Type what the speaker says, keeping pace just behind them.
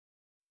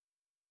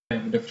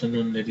Good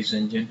afternoon, ladies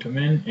and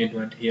gentlemen.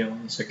 Edward here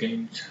once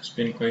again. It has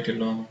been quite a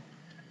long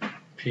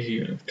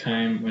period of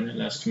time when I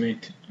last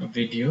made a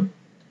video.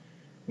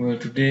 Well,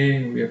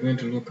 today we are going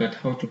to look at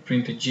how to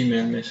print a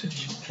Gmail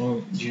message or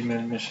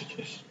Gmail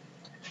messages.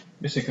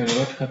 Basically,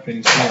 what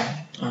happens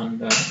here, and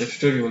the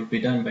tutorial will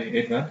be done by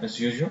Edward as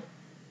usual,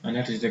 and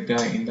that is the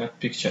guy in that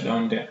picture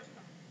down there.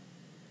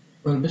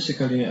 Well,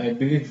 basically, I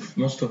believe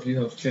most of you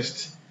have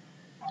faced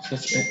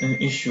such an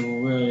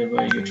issue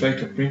whereby you try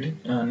to print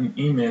an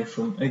email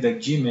from either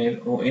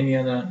Gmail or any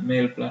other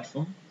mail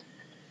platform,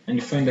 and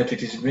you find that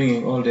it is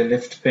bringing all the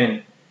left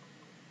pen.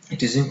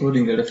 It is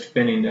including the left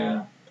pen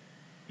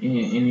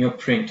in your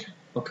print.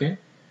 Okay,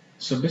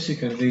 so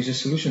basically there is a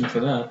solution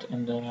for that,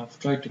 and I've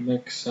tried to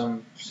make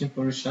some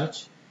simple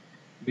research,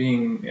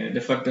 being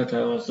the fact that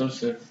I was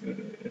also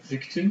a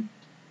victim.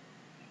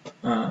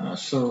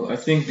 So I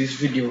think this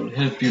video will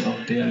help you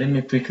out there. Let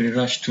me quickly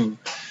rush to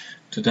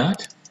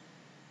that.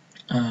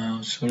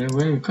 So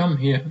when we come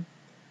here,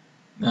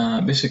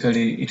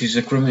 basically it is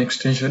a Chrome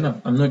extension.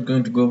 I'm not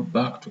going to go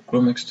back to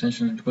Chrome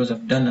extensions because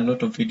I've done a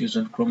lot of videos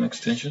on Chrome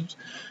extensions.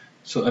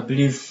 So I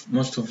believe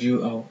most of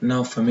you are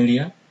now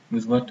familiar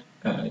with what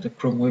the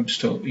Chrome Web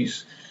Store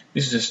is.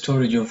 This is a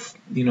storage of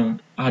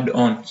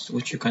add-ons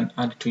which you can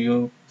add to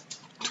your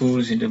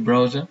tools in the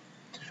browser.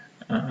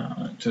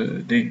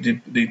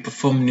 They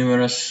perform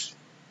numerous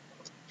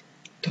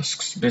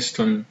tasks based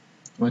on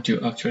what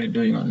you're actually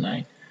doing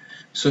online.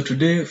 So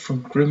today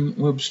from Chrome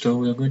Web Store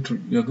we are going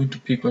to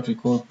pick what we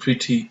call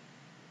Pretty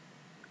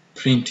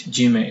Print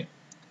Gmail.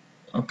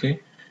 Okay,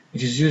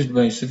 it is used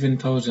by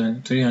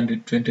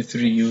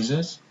 7,323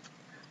 users,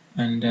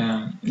 and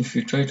if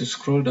you try to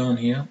scroll down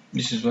here,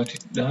 this is what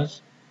it does.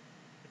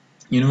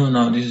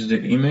 Now this is the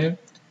email.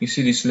 You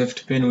see this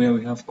left pane where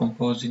we have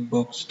compose,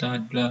 inbox,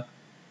 start, blah.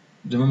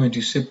 The moment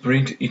you say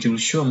print, it will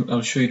show.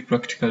 I'll show it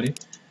practically.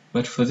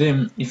 But for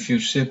them, if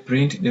you say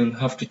print, they will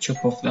have to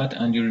chop off that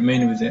and you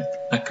remain with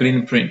a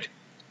clean print.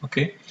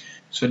 Okay,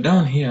 so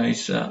down here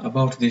is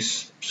about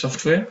this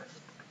software.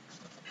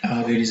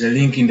 There is a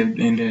link in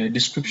the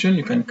description.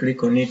 You can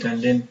click on it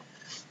and then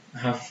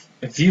have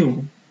a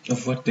view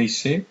of what they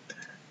say.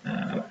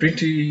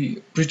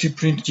 Pretty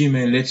Print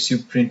Gmail lets you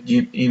print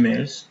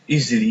emails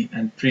easily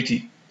and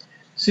pretty.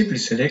 Simply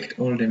select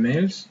all the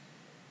mails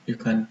you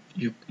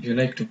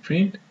like to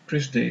print,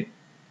 press the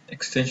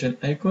extension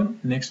icon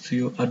next to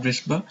your address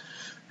bar,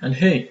 and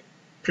hey,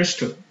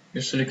 presto,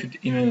 your selected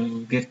email will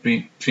get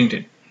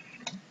printed.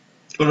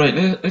 Alright,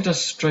 let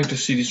us try to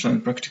see this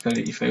one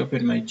practically. If I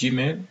open my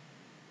Gmail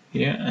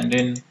here and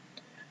then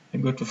I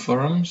go to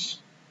forums,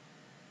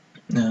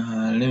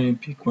 let me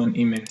pick one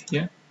email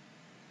here,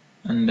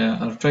 and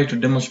I'll try to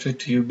demonstrate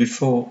to you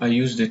before I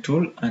use the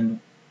tool and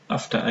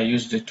after I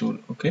use the tool.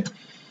 Okay,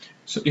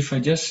 so if I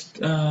just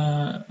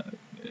press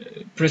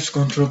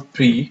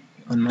Ctrl+P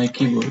on my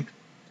keyboard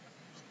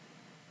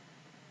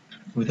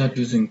without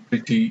using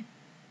pretty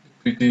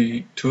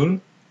tool,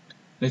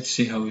 let's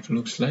see how it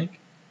looks like.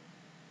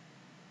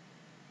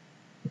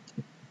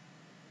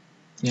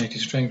 Yeah, it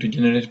is trying to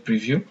generate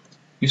preview.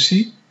 You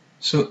see,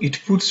 so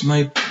it puts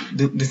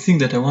the thing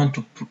that I want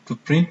to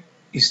print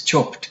is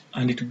chopped,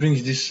 and it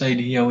brings this side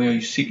here where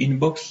you see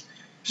inbox,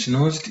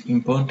 snoozed,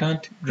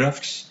 important,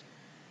 drafts.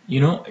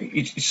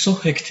 It's so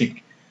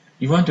hectic.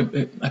 You want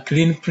a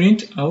clean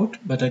print out,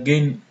 but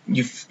again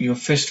you're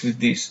faced with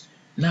this.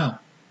 Now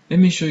let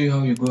me show you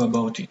how you go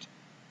about it.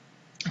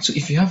 So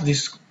if you have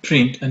this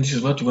print and this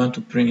is what you want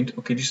to print,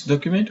 okay, this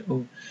document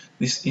or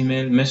this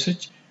email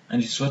message,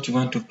 and this is what you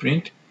want to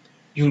print,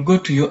 you'll go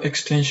to your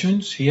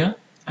extensions here.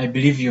 I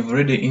believe you've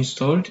already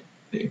installed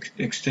the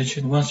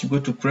extension. Once you go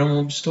to Chrome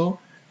Web Store,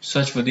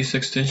 search for this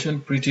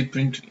extension, Pretty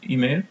Print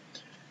Email.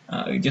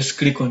 Just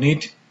click on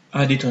it,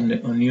 add it on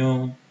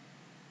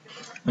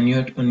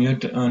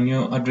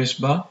your address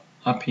bar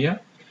up here.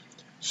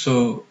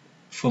 So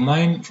for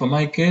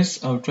my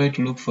case, I'll try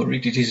to look for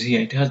it. It is here.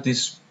 It has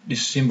this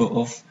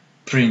symbol of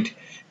print,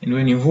 and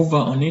when you hover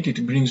on it,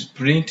 it brings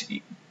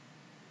Pretty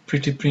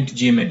Print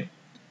Gmail.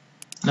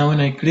 Now when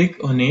I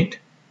click on it,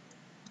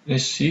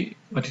 let's see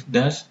what it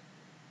does.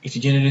 It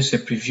generates a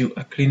preview,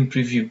 a clean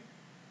preview.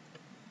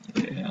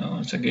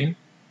 Once again,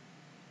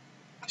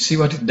 see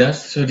what it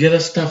does. So the other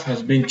stuff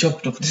has been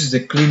chopped off. This is a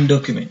clean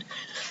document.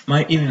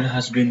 My email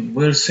has been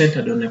well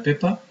centered on a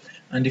paper,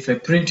 and if I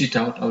print it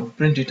out, I would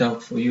print it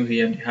out for you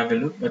here and have a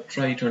look. But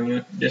try it on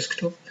your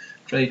desktop,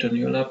 try it on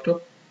your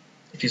laptop.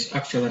 It is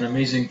actually an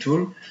amazing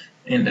tool,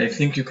 and I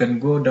think you can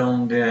go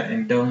down there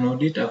and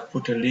download it. I've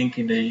put a link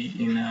in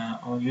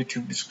our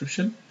YouTube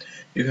description.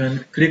 You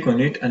can click on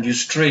it and you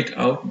straight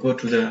out go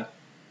to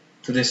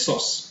the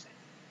source.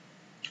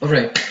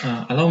 Alright,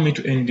 allow me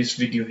to end this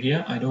video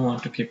here. I don't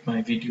want to keep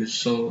my videos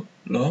so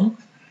long,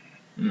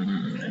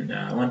 and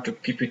I want to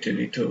keep it a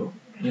little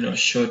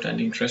short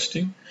and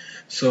interesting.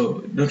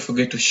 So don't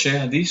forget to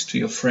share this to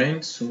your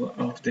friends who are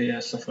out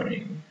there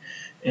suffering,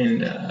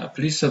 and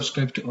please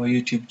subscribe to our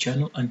YouTube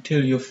channel and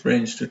tell your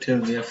friends to tell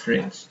their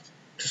friends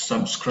to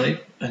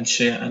subscribe and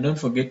share, and don't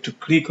forget to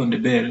click on the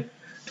bell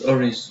to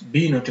always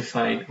be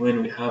notified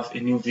when we have a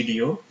new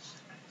video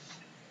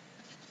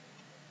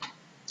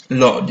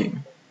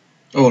loading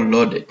or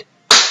loaded.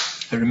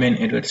 I remain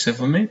Edward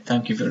Sevome.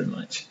 Thank you very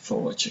much for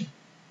watching.